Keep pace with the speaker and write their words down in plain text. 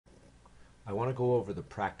I want to go over the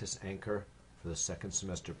practice anchor for the second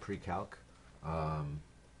semester pre-calc.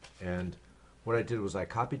 And what I did was I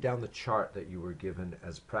copied down the chart that you were given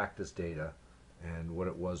as practice data, and what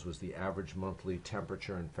it was the average monthly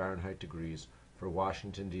temperature in Fahrenheit degrees for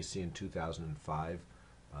Washington, D.C. in 2005.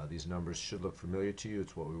 These numbers should look familiar to you.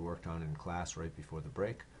 It's what we worked on in class right before the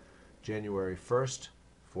break. January 1st,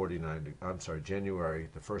 January,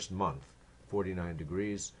 the first month, 49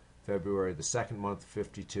 degrees. February, the second month,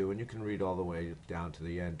 52, and you can read all the way down to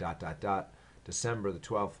the end, dot, dot, dot. December, the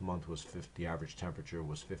 12th month, was the average temperature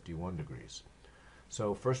was 51 degrees.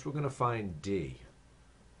 So first we're going to find D.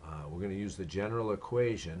 We're going to use the general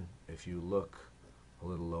equation. If you look a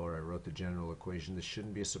little lower, I wrote the general equation. This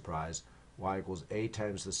shouldn't be a surprise. Y equals A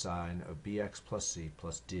times the sine of BX plus C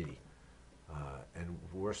plus D. And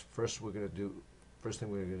first thing we're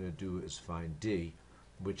going to do is find D,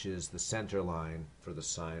 which is the center line for the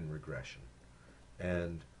sine regression.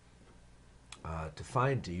 And to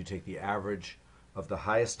find D, you take the average of the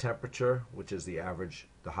highest temperature, which is the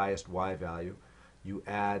highest Y value. You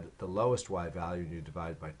add the lowest Y value and you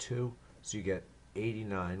divide by 2. So you get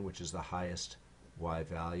 89, which is the highest Y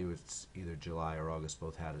value. It's either July or August,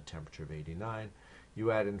 both had a temperature of 89.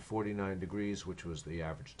 You add in 49 degrees, which was the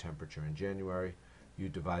average temperature in January. You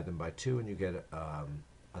divide them by 2 and you get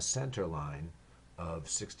a center line of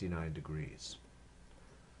 69 degrees.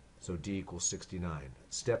 So D equals 69.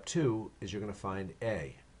 Step 2 is you're going to find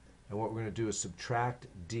A. And what we're going to do is subtract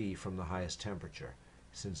D from the highest temperature.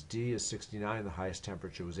 Since D is 69, the highest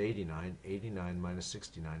temperature was 89. 89 minus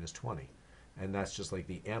 69 is 20. And that's just like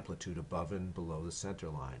the amplitude above and below the center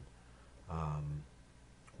line.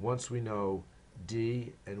 Once we know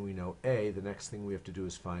D and we know A, the next thing we have to do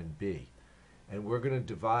is find B. And we're going to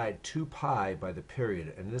divide 2 pi by the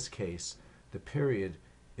period. In this case, the period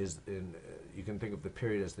is, you can think of the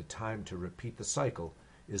period as the time to repeat the cycle,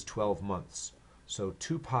 is 12 months. So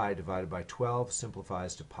 2 pi divided by 12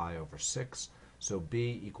 simplifies to pi over 6. So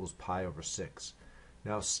B equals pi over 6.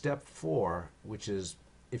 Now step 4, which is,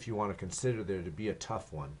 if you want to consider there to be a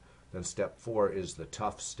tough one, then step 4 is the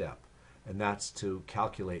tough step. And that's to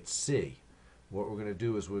calculate C. What we're going to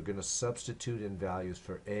do is we're going to substitute in values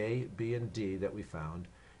for A, B, and D that we found,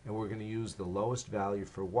 and we're going to use the lowest value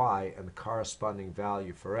for Y and the corresponding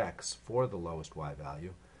value for X for the lowest Y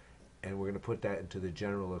value, and we're going to put that into the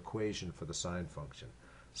general equation for the sine function.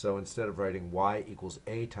 So instead of writing Y equals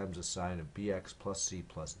A times the sine of BX plus C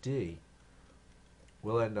plus D,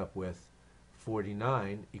 we'll end up with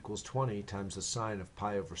 49 equals 20 times the sine of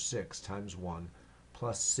pi over 6 times 1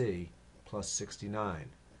 plus C plus 69.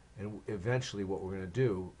 And eventually what we're going to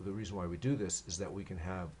do, the reason why we do this is that we can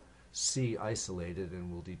have C isolated,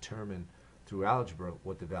 and we'll determine through algebra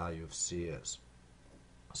what the value of C is.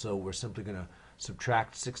 So we're simply going to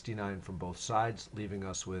subtract 69 from both sides, leaving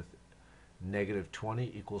us with negative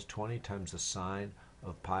 20 equals 20 times the sine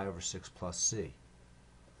of pi over 6 plus C.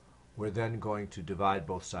 We're then going to divide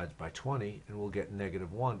both sides by 20, and we'll get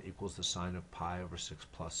negative 1 equals the sine of pi over 6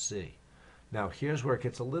 plus C. Now here's where it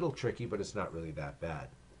gets a little tricky, but it's not really that bad.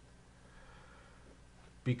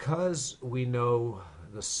 Because we know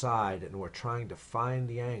the side and we're trying to find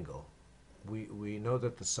the angle, we know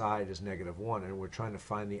that the side is negative 1, and we're trying to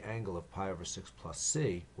find the angle of pi over 6 plus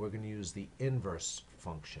C. We're going to use the inverse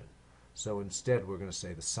function. So instead we're going to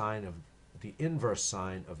say the inverse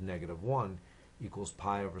sine of negative 1 equals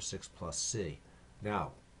pi over 6 plus C.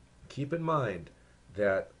 Now, keep in mind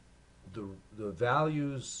that the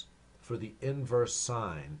values for the inverse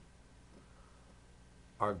sine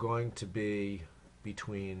are going to be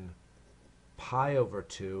between pi over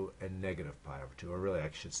 2 and negative pi over 2, or really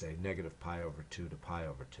I should say negative pi over 2 to pi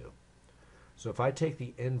over 2. So if I take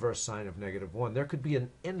the inverse sine of negative 1, there could be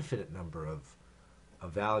an infinite number of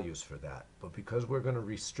values for that. But because we're going to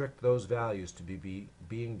restrict those values to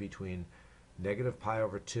being between negative pi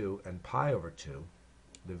over 2 and pi over 2,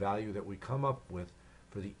 the value that we come up with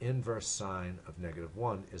for the inverse sine of negative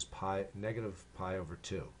 1 is negative pi over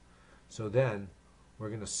 2. So then we're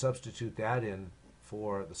going to substitute that in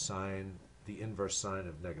for the inverse sine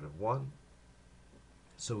of negative 1.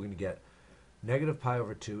 So we're going to get negative pi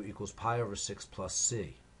over 2 equals pi over 6 plus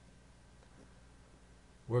C.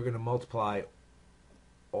 We're going to multiply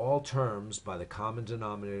all terms by the common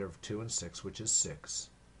denominator of 2 and 6, which is 6.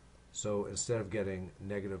 So instead of getting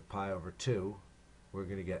negative pi over 2, we're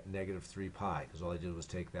going to get negative 3 pi, because all I did was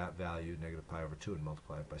take that value, negative pi over 2, and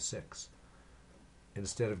multiply it by 6.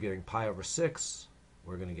 Instead of getting pi over 6,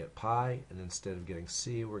 we're going to get pi, and instead of getting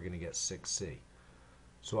C, we're going to get 6C.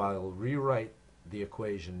 So I'll rewrite the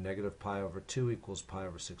equation negative pi over 2 equals pi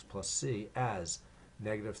over 6 plus C as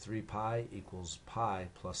negative 3 pi equals pi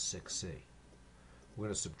plus 6C. we're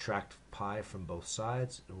going to subtract pi from both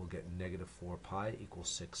sides, and we'll get negative 4 pi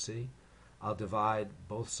equals 6c. I'll divide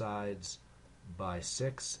both sides by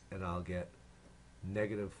 6, and I'll get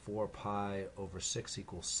negative 4 pi over 6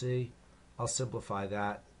 equals c. I'll simplify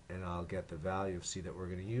that, and I'll get the value of c that we're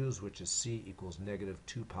going to use, which is c equals negative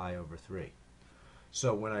 2 pi over 3.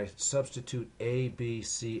 So when I substitute a, b,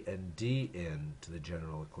 c, and d into the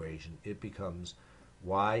general equation, it becomes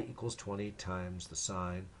y equals 20 times the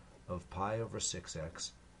sine of pi over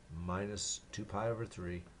 6x minus 2 pi over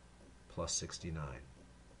 3 plus 69.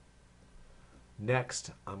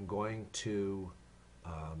 Next, I'm going to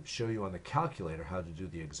show you on the calculator how to do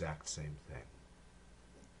the exact same thing.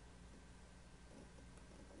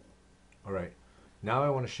 All right, now I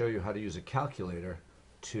want to show you how to use a calculator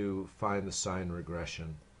to find the sine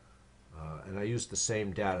regression. And I used the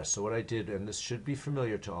same data. So what I did, and this should be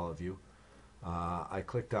familiar to all of you, I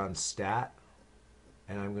clicked on Stat,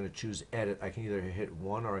 and I'm going to choose Edit. I can either hit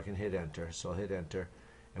 1 or I can hit Enter. So I'll hit Enter.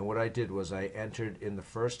 And what I did was I entered in the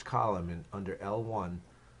first column under L1,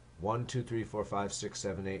 1, 2, 3, 4, 5, 6,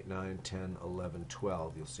 7, 8, 9, 10, 11,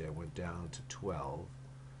 12. You'll see I went down to 12.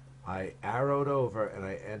 I arrowed over and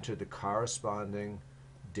I entered the corresponding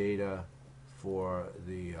data for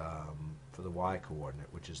the y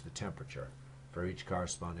coordinate, which is the temperature for each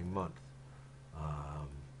corresponding month.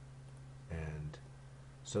 And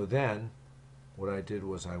so then what I did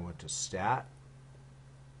was I went to Stat.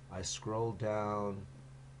 I scrolled down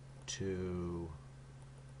to,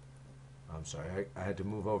 I'm sorry, I had to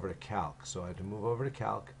move over to Calc. So I had to move over to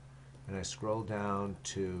Calc, and I scrolled down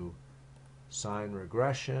to sine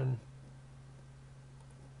regression,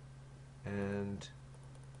 and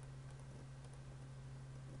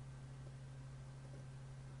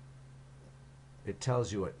it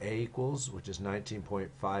tells you what A equals, which is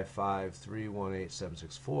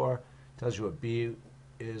 19.55318.764. Tells you what B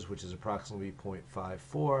is, which is approximately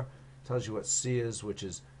 0.54. Tells you what C is, which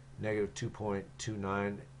is negative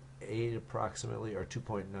 2.298 approximately, or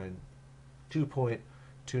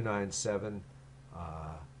 2.297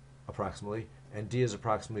 approximately, and D is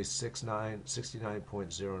approximately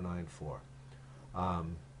 69.094.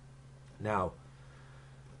 Now,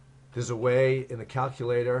 there's a way in the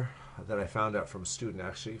calculator that I found out from a student,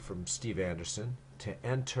 actually, from Steve Anderson, to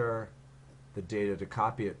enter the data, to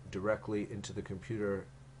copy it directly into the computer,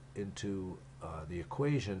 into the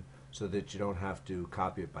equation, so that you don't have to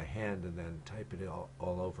copy it by hand and then type it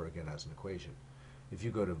all over again as an equation. If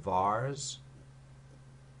you go to VARS,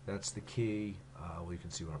 that's the key. Well, you can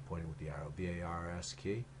see what I'm pointing with the arrow, VARS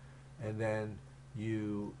key. And then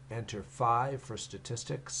you enter 5 for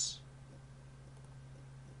statistics,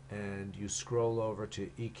 and you scroll over to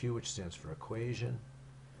EQ, which stands for equation,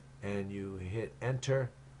 and you hit enter.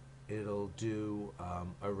 It'll do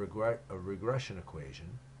a regression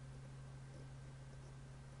equation,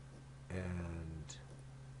 and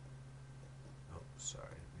oh, sorry,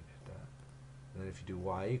 let me hit that. And then if you do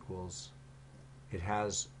y equals, it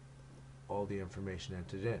has all the information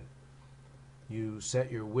entered in. You set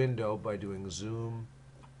your window by doing zoom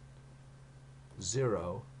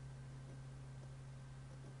 0,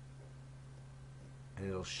 and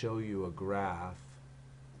it'll show you a graph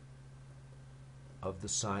of the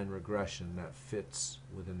sine regression that fits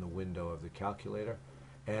within the window of the calculator.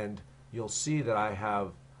 And you'll see that I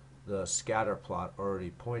have the scatter plot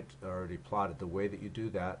already plotted. The way that you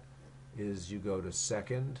do that is you go to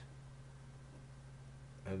second,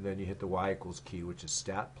 and then you hit the y equals key, which is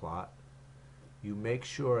stat plot. You make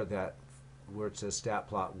sure that where it says stat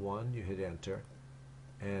plot 1, you hit enter,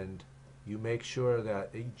 and you make sure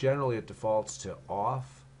that generally it defaults to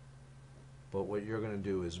off, but what you're going to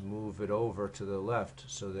do is move it over to the left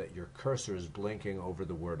so that your cursor is blinking over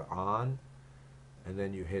the word on, and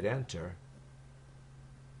then you hit enter,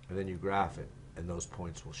 and then you graph it, and those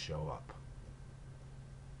points will show up.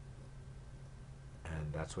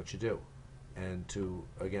 And that's what you do. And to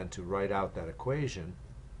write out that equation,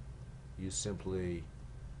 you simply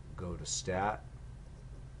go to Stat,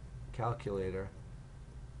 Calculator,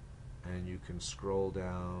 and you can scroll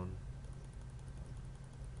down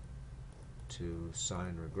to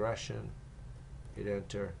sine regression, hit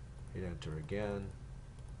enter again,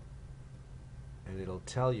 and it'll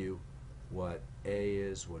tell you what A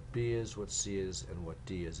is, what B is, what C is, and what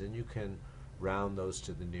D is. And you can round those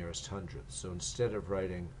to the nearest hundredth. So instead of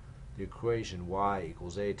writing the equation y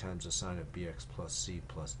equals A times the sine of bx plus C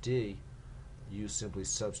plus D, you simply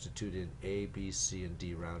substitute in A, B, C, and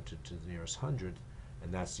D rounded to the nearest hundredth,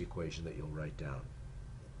 and that's the equation that you'll write down.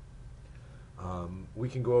 We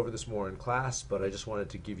can go over this more in class, but I just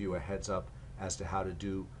wanted to give you a heads up as to how to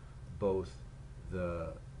do both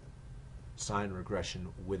the sine regression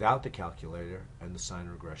without the calculator and the sine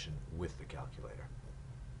regression with the calculator.